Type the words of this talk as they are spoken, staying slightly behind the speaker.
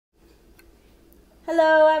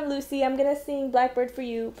Hello, I'm Lucy. I'm gonna sing Blackbird for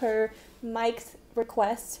you per Mike's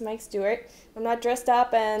request, Mike Stewart. I'm not dressed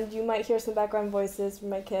up and you might hear some background voices from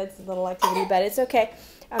my kids, a little activity, but it's okay.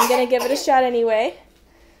 I'm gonna give it a shot anyway.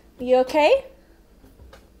 You okay?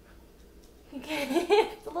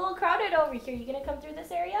 It's a little crowded over here. You gonna come through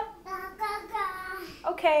this area?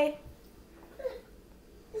 Okay.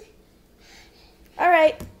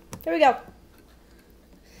 Alright, here we go.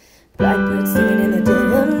 Blackbird singing in the dead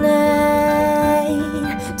of night.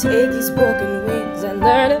 Take these broken wings and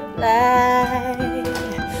learn to fly.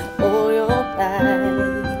 All your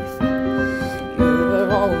life you were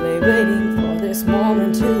only waiting for this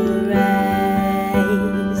moment to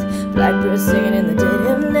rise. Blackbird singing in the dead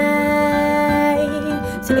of night.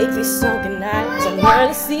 Take these sunken eyes and learn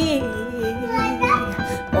to see.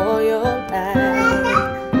 All your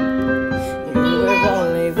life you were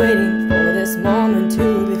only waiting for this moment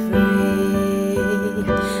to be free.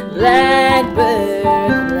 Blackbird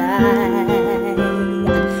fly,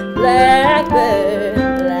 blackbird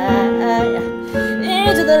fly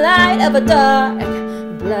into the light of a dark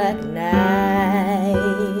black night.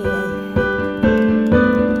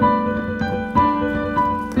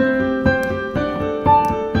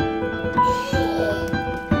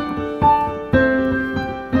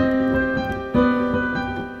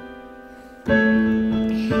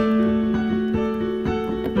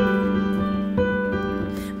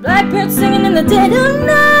 Blackbird singing in the dead of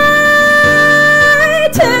night.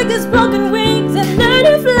 Take his broken wings and learn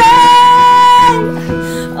to fly.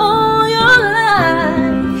 All your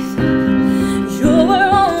life you were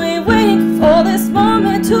only waiting for this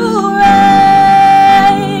moment to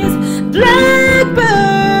rise.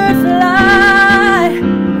 Blackbird fly,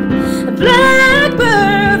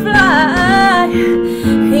 blackbird fly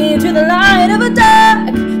into the light of a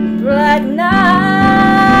dark black night.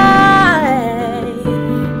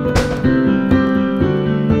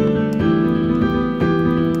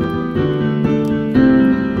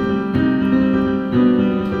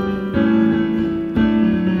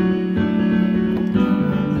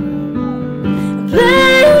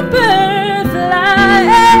 Blackbird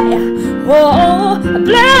fly, oh,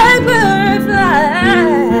 blackbird